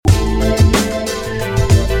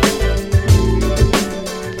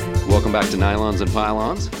Welcome back to Nylons and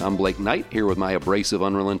Pylons. I'm Blake Knight, here with my abrasive,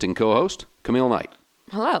 unrelenting co-host, Camille Knight.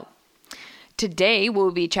 Hello. Today,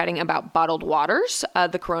 we'll be chatting about bottled waters,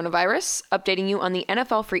 the coronavirus, updating you on the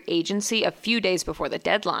NFL free agency a few days before the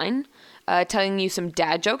deadline, telling you some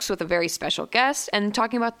dad jokes with a very special guest, and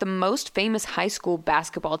talking about the most famous high school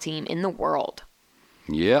basketball team in the world.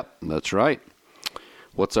 Yep, that's right.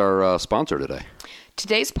 What's our sponsor today?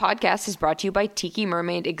 Today's podcast is brought to you by Tiki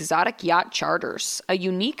Mermaid Exotic Yacht Charters, a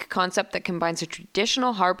unique concept that combines a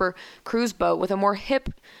traditional harbor cruise boat with a more hip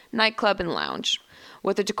nightclub and lounge.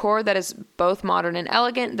 With a decor that is both modern and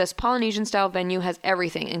elegant, this Polynesian-style venue has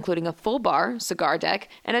everything, including a full bar, cigar deck,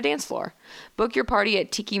 and a dance floor. Book your party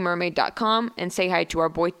at tikimermaid.com and say hi to our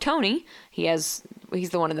boy Tony. He's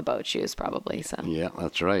the one in the boat shoes, probably. So. Yeah,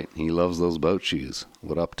 that's right. He loves those boat shoes.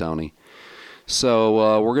 What up, Tony?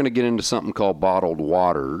 So we're going to get into something called bottled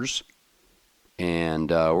waters, and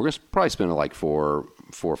we're going to probably spend like four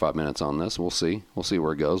or 5 minutes on this. We'll see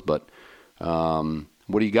where it goes. But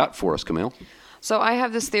what do you got for us, Camille? So I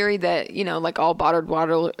have this theory that, like all bottled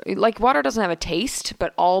water, like water doesn't have a taste,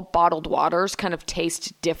 but all bottled waters kind of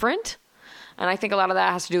taste different. And I think a lot of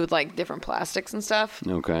that has to do with like different plastics and stuff.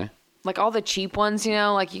 Okay. Like all the cheap ones,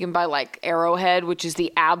 like you can buy like Arrowhead, which is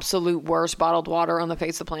the absolute worst bottled water on the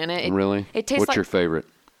face of the planet. Really? It tastes What's your favorite?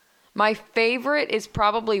 My favorite is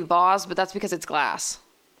probably Voss, but that's because it's glass.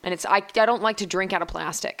 And I don't like to drink out of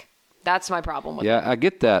plastic. That's my problem with it. Yeah, I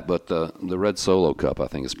get that, but the red Solo cup I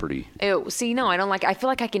think is pretty... Ew, see, no, I don't like... I feel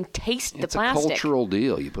like I can taste the plastic. It's a cultural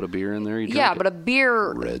deal. You put a beer in there, you drink Yeah, it. but a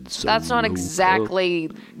beer... Red Solo that's not exactly...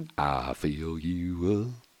 Cup. I fill you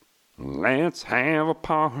up. Let's have a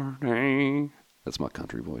party. That's my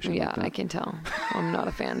country voice. Yeah, I can tell. I'm not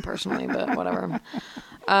a fan personally, but whatever.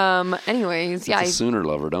 Anyways, yeah. It's a Sooner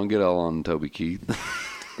lover. Don't get all on Toby Keith.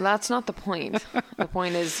 That's not the point. The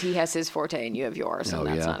point is he has his forte and you have yours, and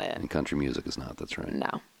that's not it. And country music is not. That's right.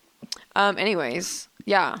 No. Anyways,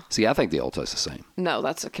 yeah. See, I think they all taste the same. No,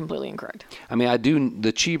 that's completely incorrect. I mean, I do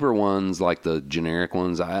the cheaper ones, like the generic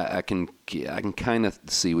ones. I can kind of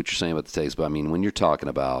see what you're saying about the taste, but I mean, when you're talking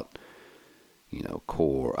about,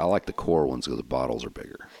 core, I like the core ones because the bottles are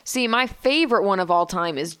bigger. See, my favorite one of all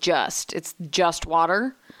time is it's just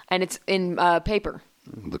water, and it's in paper.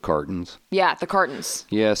 The cartons? Yeah, the cartons.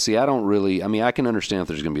 Yeah, see, I don't really... I mean, I can understand if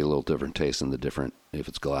there's going to be a little different taste in the different... If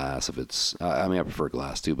it's glass, if it's... I prefer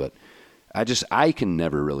glass too, but I can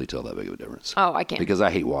never really tell that big of a difference. Oh, I can't. Because I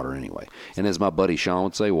hate water anyway. And as my buddy Sean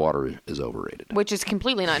would say, water is overrated. Which is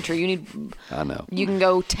completely not true. You need... I know. You can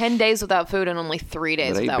go 10 days without food and only 3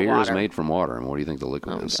 days without water. But beer is made from water, and what do you think the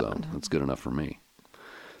liquid is? God. So that's good enough for me.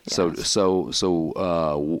 Yes. So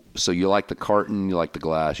you like the carton, you like the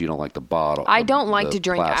glass, you don't like the bottle. I don't like to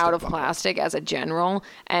drink out of plastic as a general,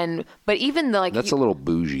 but even that's a little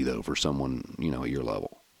bougie though for someone at your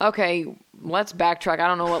level. Okay, let's backtrack. I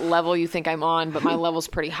don't know what level you think I'm on, but my level's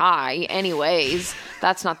pretty high. Anyways,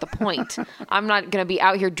 that's not the point. I'm not gonna be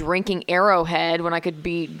out here drinking Arrowhead when I could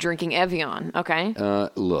be drinking Evian. Okay.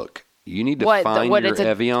 Look. You need to find your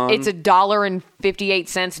Evian. It's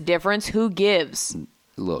 $1.58 difference. Who gives?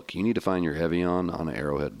 Look, you need to find your Evian on an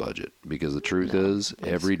Arrowhead budget because the truth is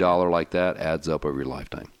every dollar like that adds up over your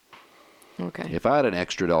lifetime. Okay. If I had an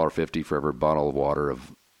extra $1.50 for every bottle of water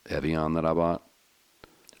of Evian that I bought,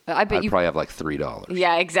 I'd probably have like $3.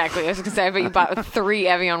 Yeah, exactly. I was going to say, I bet you bought 3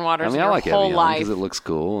 Evian waters in your like whole Evian life. because it looks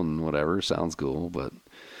cool and whatever, sounds cool. But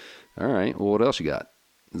all right, well, what else you got?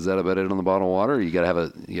 Is that about it on the bottled water? Or you got to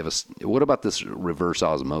have what about this reverse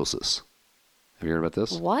osmosis? Have you heard about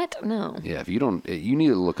this? What? No. Yeah, if you don't, you need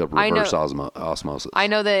to look up reverse osmosis. I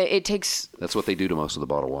know that it takes... That's what they do to most of the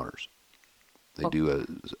bottled waters. They do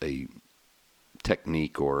a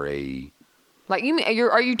technique or a... Like,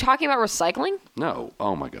 are you talking about recycling? No.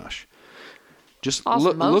 Oh, my gosh. Just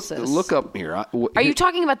look up here. Are you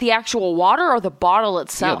talking about the actual water or the bottle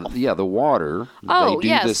itself? Yeah, the water. Oh, they do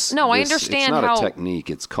yes. This, no, I understand it's how... It's not a technique.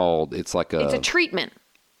 It's like a... It's a treatment.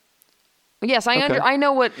 Yes, I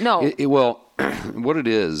know what... No. Well... What it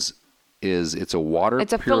is it's a water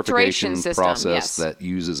purification system, process that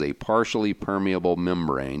uses a partially permeable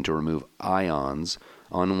membrane to remove ions,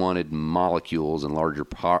 unwanted molecules, and larger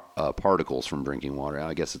particles from drinking water.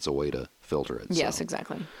 I guess it's a way to filter it. Yes, so.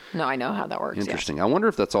 Exactly. No, I know how that works. Interesting. Yes. I wonder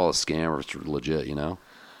if that's all a scam or if it's legit,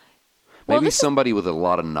 Maybe somebody with a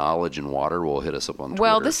lot of knowledge in water will hit us up on Twitter.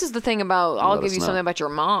 Well, this is the thing about... I'll give you something about your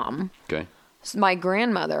mom. Okay. My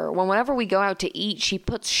grandmother, whenever we go out to eat, she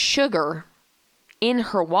puts sugar in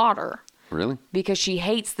her water. Really? Because she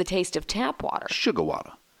hates the taste of tap water. Sugar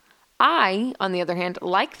water. I, on the other hand,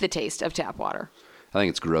 like the taste of tap water. I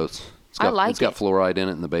think it's gross. I like It's got fluoride in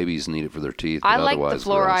it, and the babies need it for their teeth. I like the otherwise,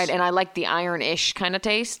 fluoride, gross. and I like the iron-ish kind of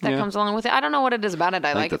taste that comes along with it. I don't know what it is about it.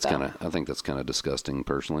 I like it, though. I think that's kind of disgusting,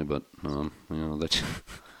 personally, but that's.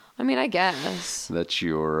 I mean, I guess. That's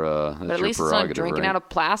your. But at least it's not drinking out of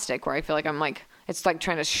plastic, where I feel like it's like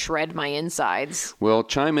trying to shred my insides. Well,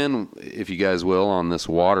 chime in if you guys will on this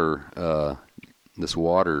water. This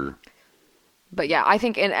water. But yeah, I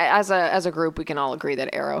think as a group, we can all agree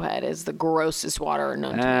that Arrowhead is the grossest water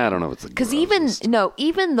known to me. I don't know if it's the because grossest.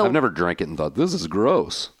 even though I've never drank it and thought this is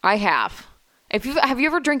gross. I have. Have you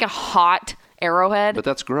ever drank a hot Arrowhead? But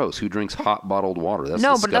that's gross. Who drinks hot bottled water? That's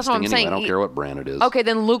No, disgusting but that's what I'm anyway. saying. I don't care what brand it is. Okay,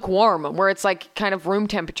 then lukewarm, where it's like kind of room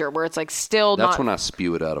temperature, where it's like still That's not when I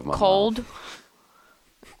spew it out of my cold. mouth.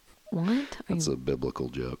 What? That's a biblical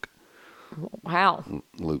joke. Wow.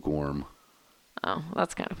 Lukewarm. Oh,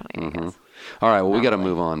 that's kind of funny, I guess. All right, well, we got to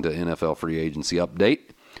move on to NFL free agency update.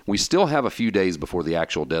 We still have a few days before the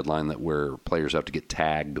actual deadline where players have to get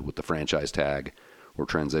tagged with the franchise tag or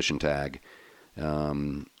transition tag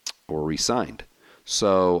or re-signed.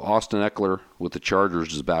 So Austin Eckler with the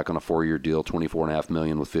Chargers is back on a 4-year deal, $24.5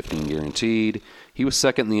 million with $15 guaranteed. He was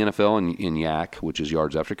second in the NFL in YAC, which is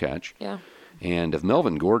yards after catch. Yeah. And if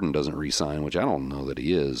Melvin Gordon doesn't re-sign, which I don't know that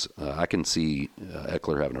he is, I can see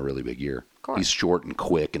Eckler having a really big year. Of course. He's short and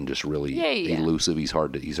quick and just really Yeah. elusive. He's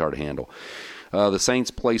hard to handle. The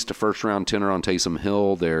Saints placed a first-round tender on Taysom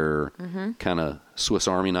Hill, their kind of Swiss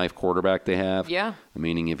Army knife quarterback they have. Yeah.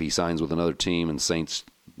 Meaning if he signs with another team and Saints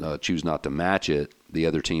choose not to match it, the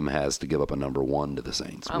other team has to give up a number 1 to the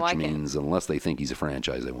Saints, which means unless they think he's a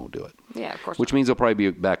franchise, they won't do it. Yeah, of course. Which means they'll probably be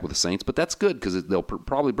back with the Saints, but that's good because they'll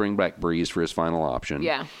probably bring back Breeze for his final option.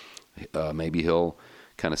 Yeah. Maybe he'll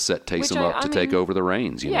kind of set Taysom up to take over the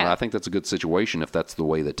reins. You know, I think that's a good situation if that's the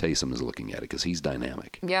way that Taysom is looking at it because he's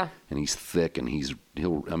dynamic. Yeah. And he's thick, and he's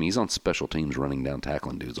on special teams running down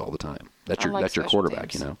tackling dudes all the time. That's your quarterback,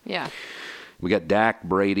 teams. you know. Yeah. We got Dak,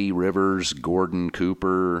 Brady, Rivers, Gordon,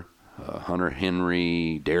 Cooper, Hunter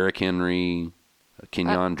Henry, Derrick Henry,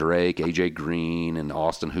 Kenyon Drake, AJ Green, and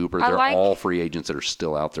Austin Hooper. They're all free agents that are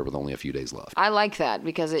still out there with only a few days left. I like that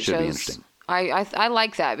because it Should be shows. interesting. I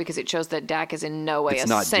like that because it shows that Dak is in no way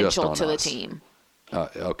essential to the team.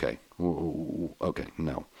 Okay. Okay,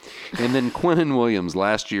 no. And then Quinnen Williams,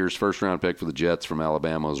 last year's first-round pick for the Jets from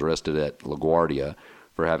Alabama, was arrested at LaGuardia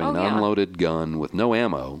for having an unloaded gun with no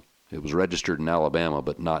ammo. It was registered in Alabama,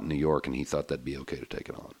 but not in New York, and he thought that'd be okay to take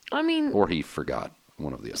it on. I mean... Or he forgot,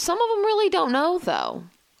 one of the other. Some of them really don't know, though.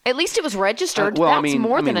 At least it was registered. That's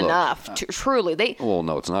more than enough. Truly, Well,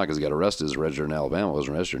 no, it's not because he got arrested. It's registered in Alabama. It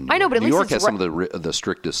wasn't registered in New York. I know, but at New least York has some of the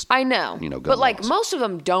strictest. I know. Gun but laws. most of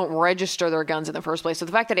them don't register their guns in the first place. So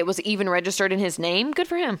the fact that it was even registered in his name, good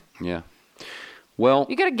for him. Yeah. Well,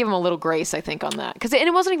 you got to give him a little grace, I think, on that because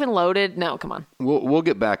it wasn't even loaded. No, come on. We'll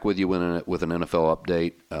get back with you with an NFL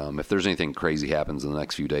update. If there's anything crazy happens in the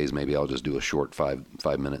next few days, maybe I'll just do a short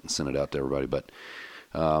 5-minute and send it out to everybody. But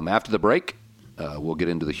after the break. We'll get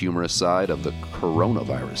into the humorous side of the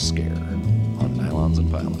coronavirus scare on Nylons and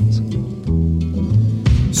Pylons.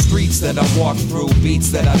 Streets that I walk through, beats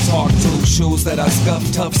that I talk to, shoes that I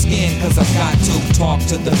scuff, tough skin, cause I've got to talk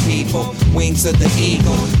to the people, wings of the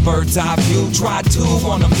eagle, bird's eye view, try to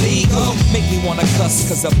on them legal, make me wanna cuss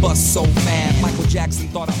cause I bust so mad, Michael Jackson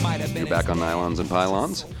thought I might have been. You're back on Nylons and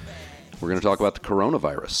Pylons. We're going to talk about the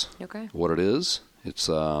coronavirus. Okay. What it is. It's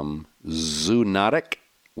zoonotic,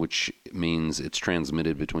 which means it's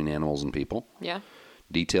transmitted between animals and people. Yeah.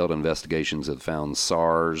 Detailed investigations have found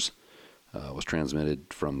SARS was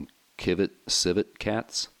transmitted from civet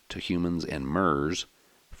cats to humans and MERS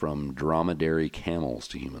from dromedary camels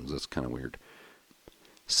to humans. That's kind of weird.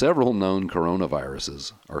 Several known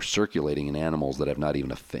coronaviruses are circulating in animals that have not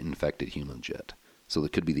even infected humans yet. So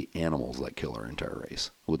it could be the animals that kill our entire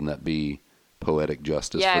race. Wouldn't that be poetic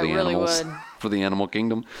justice for the animals, for the animal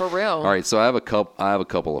kingdom? For real. All right, so I have a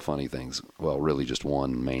couple of funny things. Well, really just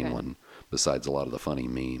one main one besides a lot of the funny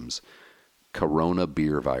memes. Corona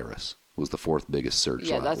beer virus was the 4th biggest search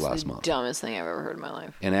last month. Yeah, that's the dumbest thing I've ever heard in my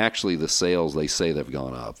life. And actually the sales, they say they've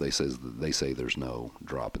gone up. They say there's no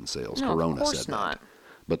drop in sales. No, Corona of course said not. that.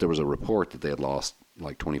 But there was a report that they had lost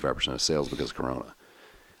like 25% of sales because of Corona.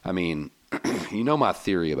 I mean, you know my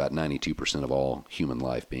theory about 92% of all human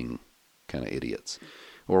life being kind of idiots,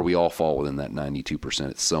 or we all fall within that 92%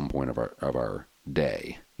 at some point of our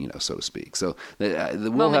day, so to speak. So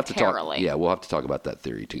we'll have to talk. Yeah, we'll have to talk about that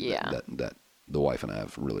theory too. Yeah. That the wife and I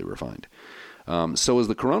have really refined. So is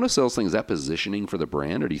the Corona sales thing, is that positioning for the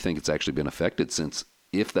brand, or do you think it's actually been affected? Since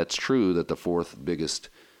if that's true, that the 4th biggest,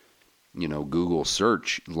 Google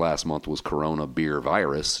search last month was Corona beer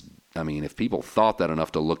virus. I mean, if people thought that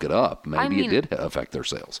enough to look it up, maybe it did affect their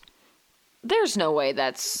sales. There's no way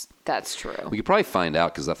that's true. We could probably find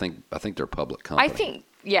out because I think they're a public company.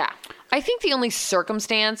 I think the only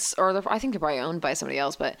circumstance, I think they're probably owned by somebody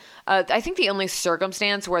else, but I think the only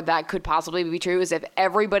circumstance where that could possibly be true is if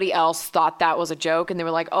everybody else thought that was a joke and they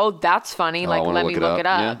were like, "Oh, that's funny. Like, let me look it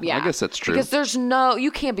up." Yeah, I guess that's true. Because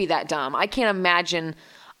you can't be that dumb. I can't imagine.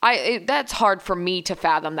 That's hard for me to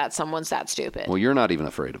fathom that someone's that stupid. Well, you're not even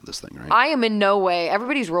afraid of this thing, right? I am in no way.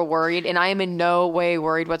 Everybody's real worried, and I am in no way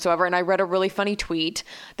worried whatsoever. And I read a really funny tweet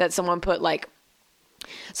that someone put,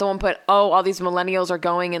 all these millennials are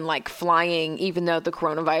going and like flying even though the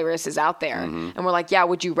coronavirus is out there. Mm-hmm. And we're like, yeah,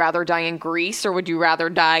 would you rather die in Greece or would you rather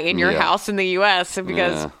die in your house in the U.S.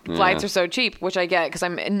 because flights are so cheap, which I get because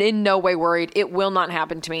I'm in no way worried. It will not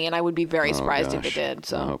happen to me, and I would be very surprised if it did.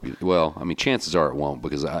 So, chances are it won't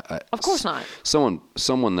because of course not.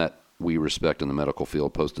 Someone that we respect in the medical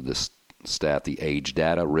field posted this stat, the age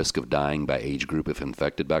data, risk of dying by age group if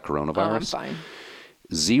infected by coronavirus. I'm fine.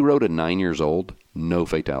 0 to 9 years old, no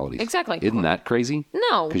fatalities. Exactly. Isn't that crazy?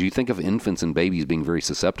 No. Because you think of infants and babies being very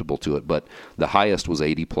susceptible to it, but the highest was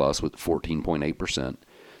 80 plus with 14.8%,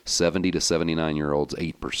 70 to 79-year-olds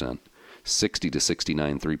 8%, 60 to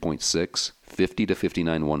 69 3.6, 50 to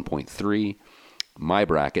 59 1.3, my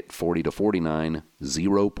bracket 40 to 49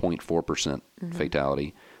 0.4%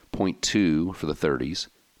 fatality, 0.2 for the 30s.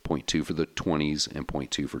 0.2 for the 20s and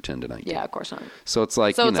 0.2 for 10 to 19. Yeah, of course not. So it's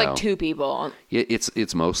like, like two people.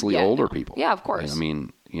 It's mostly older people. Yeah, of course. I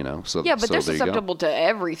mean, so yeah, but they're susceptible to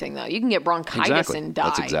everything though. You can get bronchitis and die.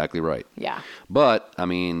 That's exactly right. Yeah. But I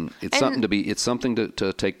mean, it's something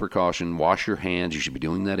to take precaution. Wash your hands. You should be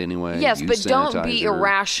doing that anyway. Yes, Use but sanitizer. Don't be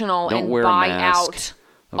irrational Don't and wear buy a mask,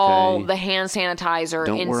 out all the hand sanitizer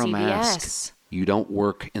Don't in wear CVS. A mask. You don't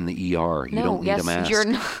work in the ER. You don't need a mask. You're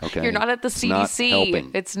not, you're not at the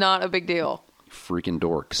CDC. It's not a big deal. Freaking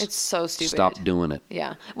dorks. It's so stupid. Stop doing it.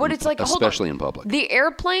 Yeah. It's like, especially in public. The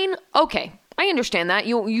airplane, okay. I understand that.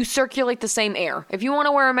 You circulate the same air. If you want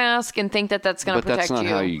to wear a mask and think that that's going to protect you. But that's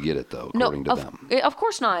not how you get it, though, according to them. Of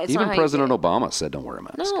course not. It's Even not President Obama said don't wear a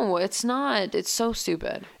mask. No, it's not. It's so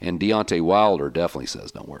stupid. And Deontay Wilder definitely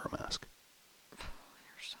says don't wear a mask.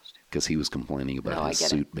 Because he was complaining about his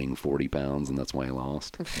suit being 40 pounds, and that's why he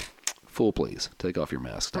lost. Fool, please. Take off your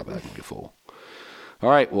mask. Stop acting like a fool. All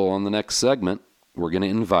right, well, on the next segment, we're going to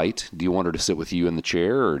invite, do you want her to sit with you in the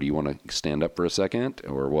chair, or do you want to stand up for a second,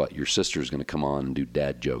 or what? Your sister's going to come on and do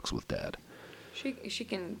dad jokes with Dad. She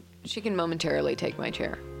can momentarily take my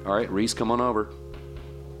chair. All right, Reese, come on over.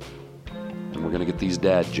 And we're going to get these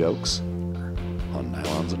dad jokes on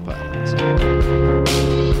Nylons and Pylons.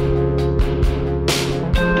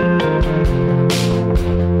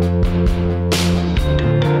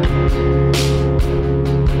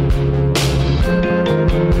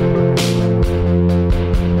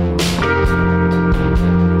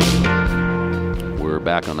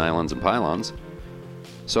 Back on Nylons and Pylons.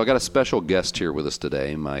 So I got a special guest here with us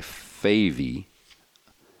today, my favy,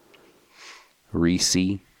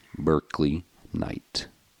 Reese Berkeley Knight.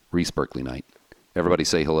 Reese Berkeley Knight. Everybody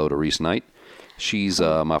say hello to Reese Knight. She's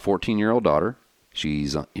my 14-year-old daughter.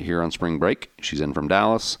 She's here on spring break. She's in from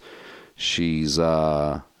Dallas. She's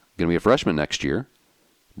going to be a freshman next year.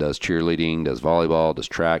 Does cheerleading, does volleyball, does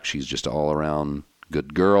track. She's just an all-around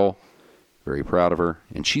good girl. Very proud of her.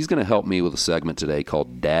 And she's going to help me with a segment today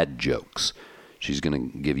called Dad Jokes. She's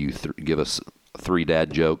going to give us 3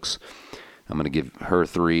 dad jokes. I'm going to give her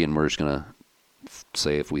 3, and we're just going to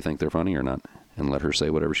say if we think they're funny or not, and let her say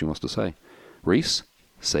whatever she wants to say. Reese,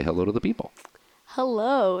 say hello to the people.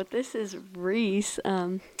 Hello, this is Reese.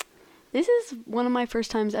 This is one of my first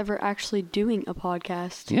times ever actually doing a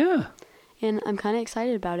podcast. Yeah. And I'm kind of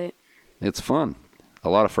excited about it. It's fun. A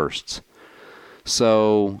lot of firsts.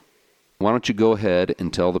 So why don't you go ahead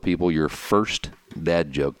and tell the people your first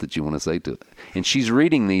dad joke that you want to say to it. And she's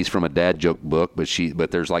reading these from a dad joke book,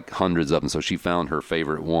 but there's like hundreds of them, so she found her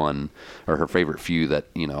favorite one, or her favorite few that,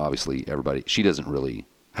 obviously everybody, she doesn't really,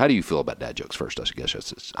 how do you feel about dad jokes first, I guess I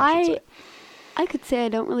should say. I could say I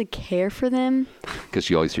don't really care for them. Because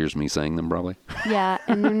she always hears me saying them, probably. Yeah,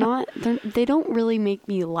 and they don't really make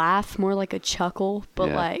me laugh, more like a chuckle, but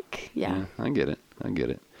yeah. I get it. All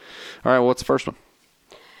right, well, what's the first one?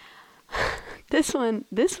 This one,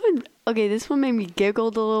 okay, this one made me giggle a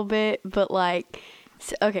little bit, but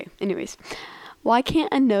okay, anyways. Why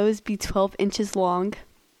can't a nose be 12 inches long?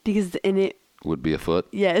 Because in it would be a foot?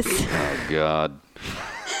 Yes. Oh, God.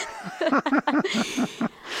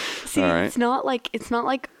 See, right. it's not like,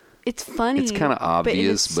 it's funny. It's kind of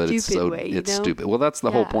obvious, but it's stupid. Well, that's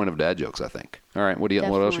the whole point of dad jokes, I think. All right, what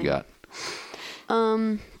else you got?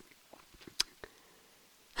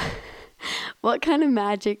 What kind of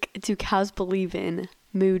magic do cows believe in?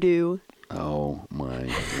 Voodoo. Oh my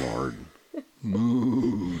Lord.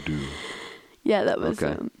 Mood. Yeah, that was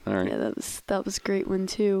Okay. All right. Yeah, that was a great one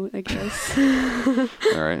too, I guess.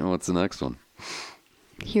 All right. What's the next one?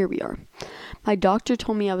 Here we are. My doctor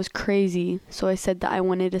told me I was crazy, so I said that I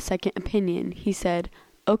wanted a second opinion. He said,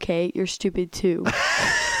 "Okay, you're stupid too."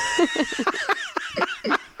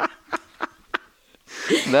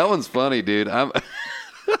 That one's funny, dude. Okay,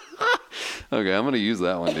 I'm going to use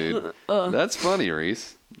that one, dude. That's funny,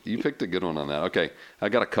 Reese. You picked a good one on that. Okay, I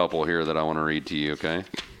got a couple here that I want to read to you, okay?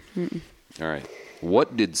 All right.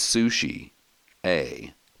 What did Sushi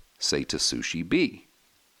A say to Sushi B?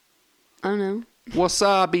 I don't know.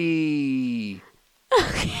 Wasabi.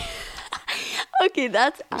 Okay,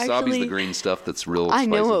 that's Wasabi's actually the green stuff that's real I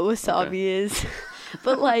know spicy. what wasabi Okay. is.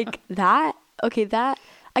 But like that,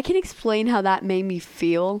 I can explain how that made me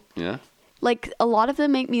feel. Yeah? Like a lot of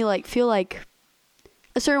them make me like feel like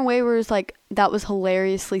a certain way where it's like that was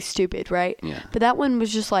hilariously stupid, right? Yeah. But that one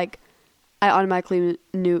was just like I automatically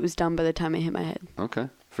knew it was dumb by the time it hit my head. Okay,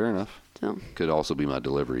 fair enough. So Could also be my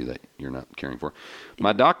delivery that you're not caring for.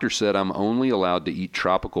 My doctor said I'm only allowed to eat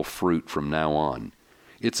tropical fruit from now on.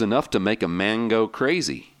 It's enough to make a mango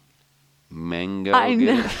crazy. Mango. I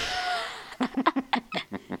get know.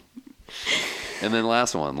 it? And then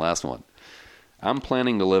last one. I'm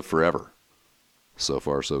planning to live forever. So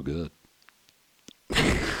far, so good.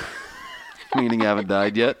 Meaning I haven't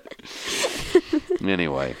died yet.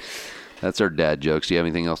 Anyway, that's our dad jokes. Do you have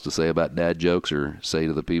anything else to say about dad jokes or say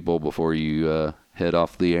to the people before you head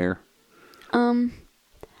off the air?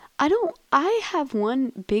 I have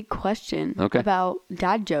one big question Okay. about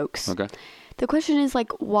dad jokes. Okay. The question is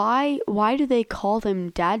like why do they call them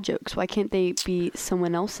dad jokes? Why can't they be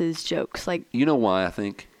someone else's jokes? Like You know why, I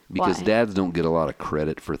think? Because Why? dads don't get a lot of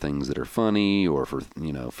credit for things that are funny or for,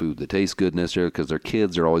 food that tastes good necessarily because their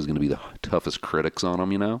kids are always going to be the toughest critics on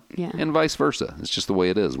them, Yeah. And vice versa. It's just the way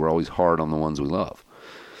it is. We're always hard on the ones we love.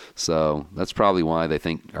 So that's probably why they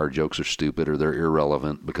think our jokes are stupid or they're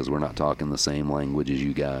irrelevant because we're not talking the same language as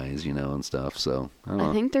you guys, and stuff. So, I don't know.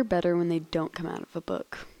 I think they're better when they don't come out of a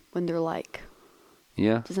book. When they're like,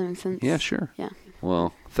 Yeah. does that make sense? Yeah, sure. Yeah.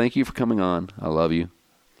 Well, thank you for coming on. I love you.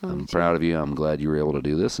 Love I'm you too. proud of you. I'm glad you were able to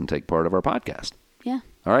do this and take part of our podcast. Yeah.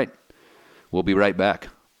 All right. We'll be right back.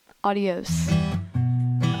 Adios.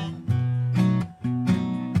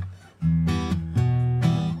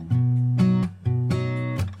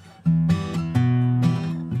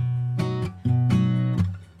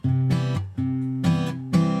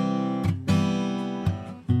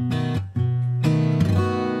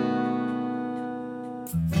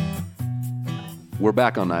 We're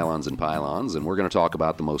back on Nylons and Pylons, and we're going to talk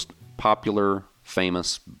about the most popular,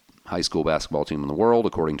 famous high school basketball team in the world,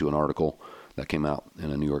 according to an article that came out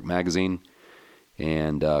in a New York magazine.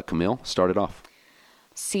 And Camille started off.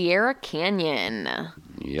 Sierra Canyon.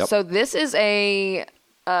 Yep. So this is a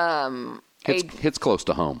Hits close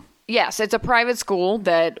to home. yes, it's a private school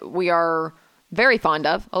that we are very fond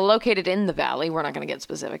of, located in the valley. We're not going to get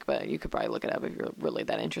specific, but you could probably look it up if you're really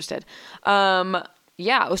that interested.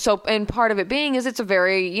 Yeah, so and part of it being is it's a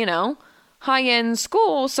very, high-end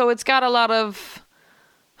school, so it's got a lot of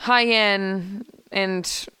high-end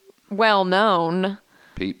and well-known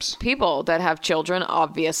Peeps. people that have children,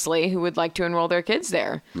 obviously, who would like to enroll their kids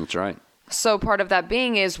there. That's right. So part of that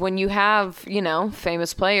being is when you have,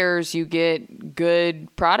 famous players, you get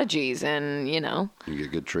good prodigies and, You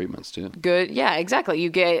get good treatments, too. good. Yeah, exactly. You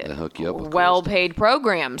get They hook you up with cool well-paid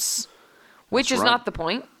programs, which That's is right. not the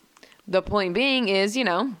point. The point being is,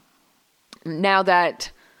 now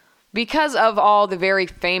that because of all the very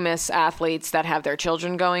famous athletes that have their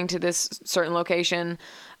children going to this certain location,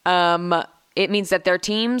 it means that their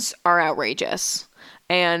teams are outrageous.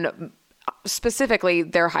 And specifically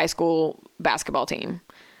their high school basketball team.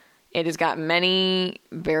 It has got many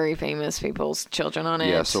very famous people's children on it.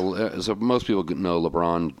 Yeah, so most people know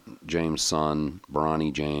LeBron James' son,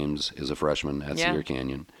 Bronny James, is a freshman at Yeah. Cedar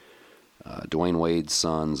Canyon. Dwayne Wade's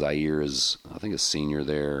son, Zaire, is, I think, a senior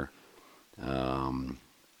there.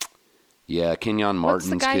 Kenyon What's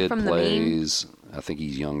the Martin's guy kid from the meme? plays. I think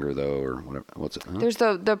he's younger, though, or whatever. What's it?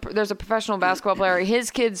 Huh? There's a professional basketball player.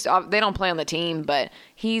 His kids, they don't play on the team, but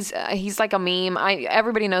he's like a meme.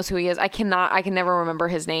 Everybody knows who he is. I can never remember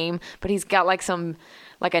his name, but he's got like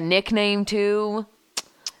a nickname too.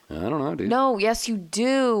 I don't know, dude. No, yes you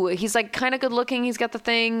do. He's like kind of good looking. He's got the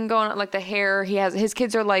thing going on, like the hair. His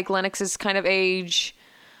kids are like Lennox's kind of age.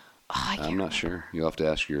 Oh, I can't I'm not sure. You'll have to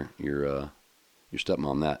ask your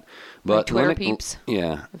stepmom that. But Twitter Lennox- peeps.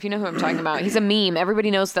 Yeah. If you know who I'm talking about, he's a meme.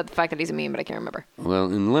 Everybody knows the fact that he's a meme, but I can't remember. Well,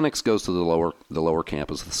 and Lennox goes to the lower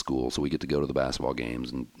campus of the school, so we get to go to the basketball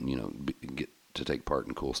games and to take part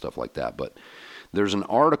in cool stuff like that. But there's an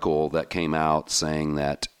article that came out saying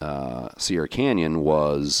that Sierra Canyon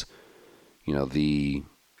was, the,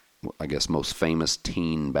 I guess, most famous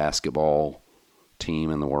teen basketball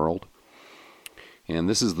team in the world. And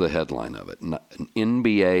this is the headline of it.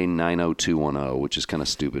 NBA 90210, which is kind of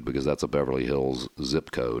stupid because that's a Beverly Hills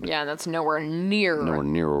zip code. Yeah, that's nowhere near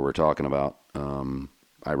where we're talking about.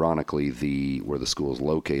 Ironically, where the school is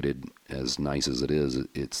located, as nice as it is,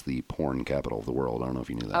 it's the porn capital of the world. I don't know if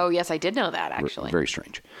you knew that. Oh, yes, I did know that, actually. Very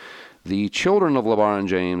strange. The children of LeBron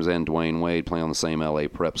James and Dwayne Wade play on the same LA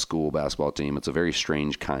prep school basketball team. It's a very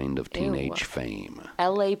strange kind of teenage fame.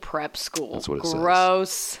 LA prep school. That's what it says.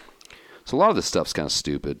 Gross. So a lot of this stuff's kind of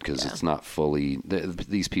stupid because it's not fully.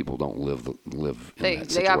 These people don't live in that situation,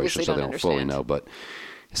 they obviously so they don't fully know. But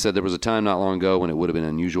he said there was a time not long ago when it would have been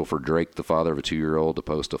unusual for Drake, the father of a 2-year-old, to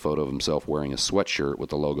post a photo of himself wearing a sweatshirt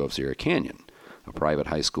with the logo of Sierra Canyon, a private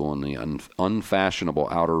high school in the unfashionable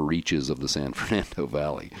outer reaches of the San Fernando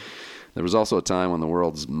Valley. There was also a time when the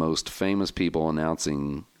world's most famous people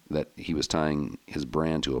announcing that he was tying his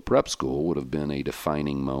brand to a prep school would have been a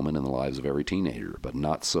defining moment in the lives of every teenager, but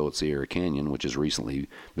not so at Sierra Canyon, which has recently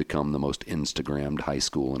become the most Instagrammed high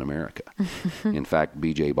school in America. In fact,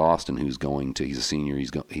 BJ Boston, he's a senior,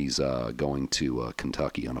 he's going to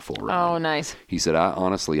Kentucky on a full ride. Oh, nice. He said,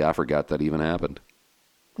 I forgot that even happened.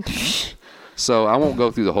 So I won't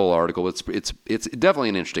go through the whole article. It's definitely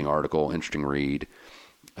an interesting article, interesting read,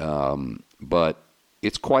 but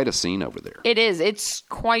it's quite a scene over there. It is. It's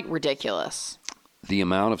quite ridiculous. The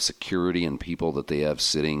amount of security and people that they have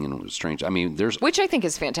sitting and strange. I mean, which I think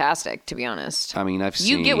is fantastic, to be honest. I mean, I've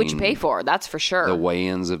seen. You get what you pay for. That's for sure. The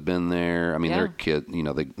weigh-ins have been there. I mean, their kid.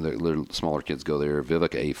 The little smaller kids go there.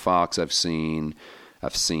 Vivica A. Fox. I've seen.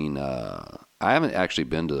 I haven't actually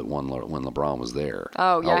been to one when LeBron was there.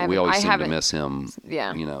 Oh, yeah. We always seem to miss him.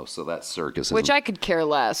 Yeah. So that circus. Which I could care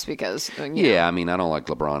less because. Yeah, I mean, I don't like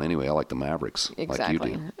LeBron anyway. I like the Mavericks.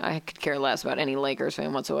 Exactly. Like you do. I could care less about any Lakers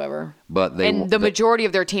fan whatsoever. But the majority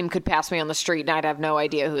of their team could pass me on the street, and I'd have no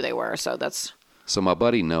idea who they were. So that's. So my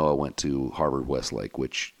buddy Noah went to Harvard Westlake,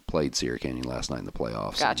 which played Sierra Canyon last night in the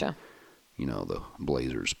playoffs. Gotcha. And, the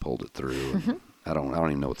Blazers pulled it through. And I don't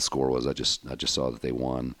even know what the score was. I just saw that they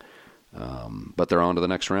won. But they're on to the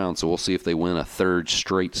next round, so we'll see if they win a third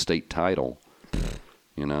straight state title.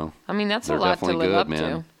 I mean, that's they're a lot to live up man.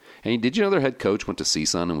 to. And did you know their head coach went to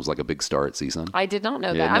CSUN and was like a big star at CSUN? I did not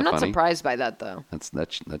know Yeah, that. I'm not funny? surprised by that, though.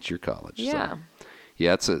 That's your college. Yeah. So.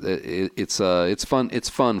 Yeah, it's fun. It's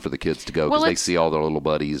fun for the kids to go because they see all their little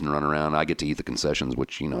buddies and run around. I get to eat the concessions,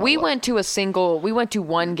 which We went to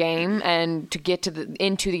one game, and to get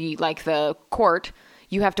into the court,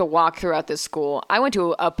 you have to walk throughout this school. I went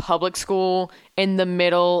to a public school in the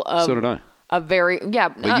middle of. So did I. But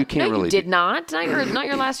you can't really. You did not. Not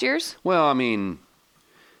your last year's. Well, I mean.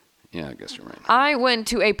 Yeah, I guess you're right. I went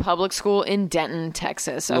to a public school in Denton,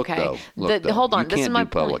 Texas. Okay. Look, hold on. You this is can't my do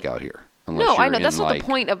public point. out here. No, I know. That's not the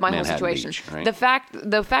point of my whole situation. Beach, right? The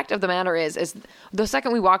fact of the matter is the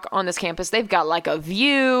second we walk on this campus, they've got like a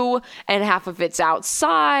view, and half of it's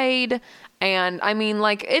outside. And I mean,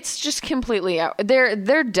 like, it's just completely out.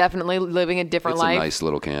 They're definitely living a different life. It's a nice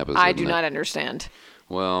little campus. I do not understand.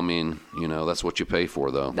 Well, I mean, that's what you pay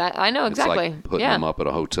for, though. That I know exactly. It's like putting them up at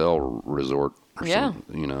a hotel resort. Or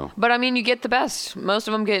something, But I mean, you get the best. Most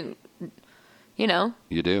of them get,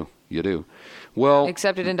 You do. Well,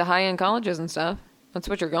 accepted into high-end colleges and stuff. That's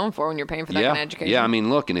what you're going for when you're paying for that kind of education. Yeah, I mean,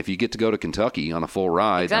 look, and if you get to go to Kentucky on a full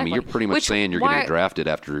ride, exactly. I mean, you're pretty much saying you're going to get drafted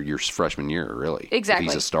after your freshman year, really. Exactly.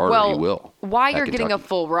 If he's a starter, he will. Why you're getting a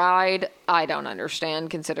full ride, I don't understand,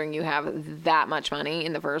 considering you have that much money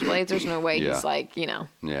in the first place. There's no way he's like,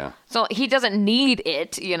 Yeah. So he doesn't need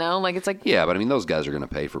it, like it's like. Yeah, but I mean, those guys are going to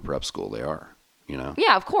pay for prep school. They are,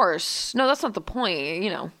 Yeah, of course. No, that's not the point,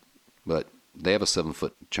 But they have a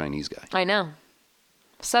 7-foot Chinese guy. I know.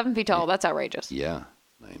 7 feet tall. That's outrageous. Yeah.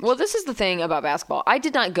 Well, this is the thing about basketball. I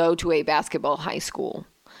did not go to a basketball high school.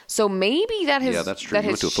 So maybe that has... Yeah, that's true. You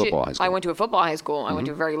went to a football high school. I went to a football high school. I went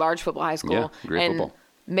to a very large football high school. Yeah, great football.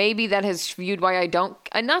 Maybe that has skewed why I don't...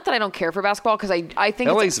 Not that I don't care for basketball, because I think...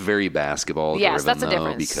 LA's very basketball driven, yes, that's the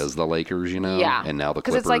difference. Because the Lakers, Yeah. and now the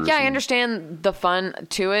Clippers. Because it's like, I understand the fun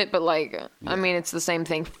to it, but I mean, it's the same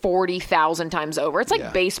thing 40,000 times over. It's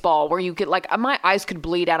like baseball, where you could, my eyes could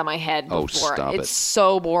bleed out of my head before. Oh, stop it. It's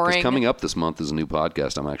so boring. Coming up this month is a new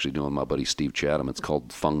podcast I'm actually doing with my buddy Steve Chatham. It's called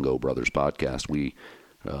Fungo Brothers Podcast. We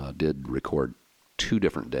did record 2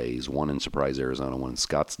 different days, one in Surprise, Arizona, one in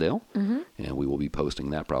Scottsdale, and we will be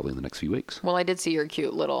posting that probably in the next few weeks. Well, I did see your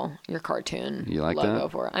cute little cartoon you like logo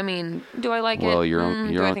that? for it. I mean, do I like it? Well,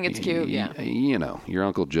 do I think it's cute? Yeah. Your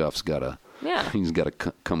Uncle Jeff's got a Yeah. He's got to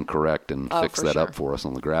come correct and fix for that sure. up for us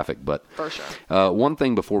on the graphic. But For sure. one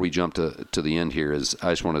thing before we jump to the end here is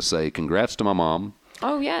I just want to say congrats to my mom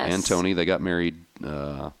Oh, yes. and Tony. They got married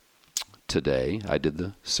today. I did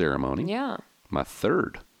the ceremony. Yeah. My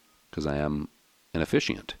third, because I am an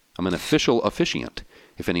officiant. I'm an official officiant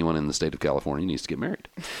if anyone in the state of California needs to get married.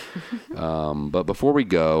 But before we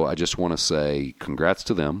go, I just want to say congrats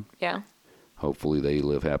to them. Yeah. Hopefully they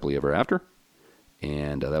live happily ever after.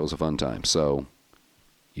 And that was a fun time. So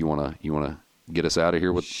you wanna get us out of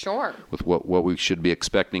here with Sure. with what we should be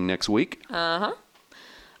expecting next week?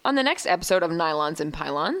 On the next episode of Nylons and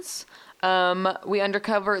Pylons, we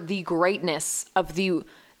uncover the greatness of the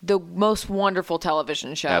most wonderful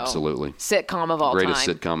television show. Absolutely. Sitcom of all Greatest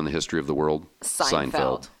time. sitcom in the history of the world.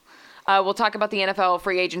 Seinfeld. We'll talk about the NFL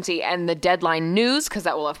free agency and the deadline news, because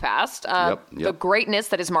that will have passed. Yep. The greatness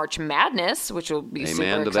that is March Madness, which will be super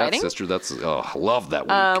Amen to exciting. that, sister. That's I love that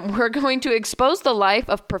week. We're going to expose the life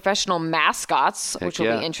of professional mascots, Heck which will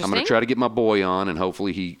yeah. be interesting. I'm going to try to get my boy on, and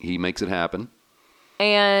hopefully he makes it happen.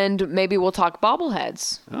 And maybe we'll talk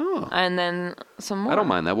bobbleheads. Oh. And then some more. I don't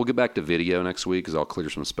mind that. We'll get back to video next week because I'll clear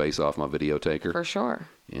some space off my video taker. For sure.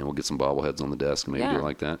 And we'll get some bobbleheads on the desk and maybe Yeah. do it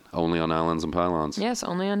like that. Only on Nylons and Pylons. Yes,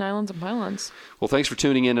 only on Nylons and Pylons. Well, thanks for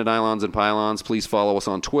tuning in to Nylons and Pylons. Please follow us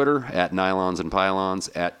on Twitter at Nylons and Pylons,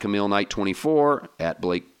 at Camille Knight 24, at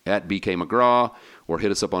BK McGraw, or hit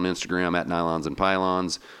us up on Instagram at Nylons and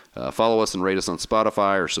Pylons. Follow us and rate us on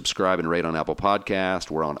Spotify, or subscribe and rate on Apple Podcast.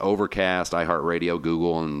 We're on Overcast, iHeartRadio,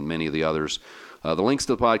 Google, and many of the others. The links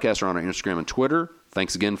to the podcast are on our Instagram and Twitter.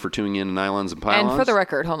 Thanks again for tuning in to Nylons and Pylons. And for the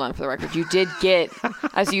record, you did get,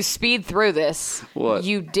 as you speed through this, What?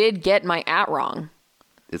 you did get my @ wrong.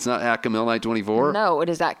 It's not at Camille Knight 24? No, it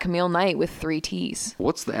is at Camille Knight with 3 T's.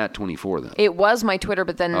 What's the at 24 then? It was my Twitter,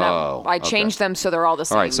 but then Oh, I changed them so they're all the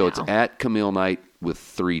same All right, so now. it's at Camille Knight with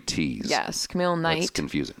 3 T's. Yes, Camille Knight. That's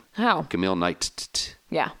confusing. How? Camille Knight.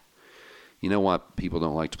 Yeah. You know why people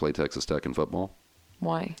don't like to play Texas Tech in football?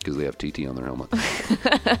 Why? Because they have TT on their helmet.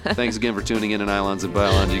 Thanks again for tuning in to Nylons and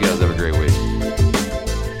Pylons. You guys have a great week.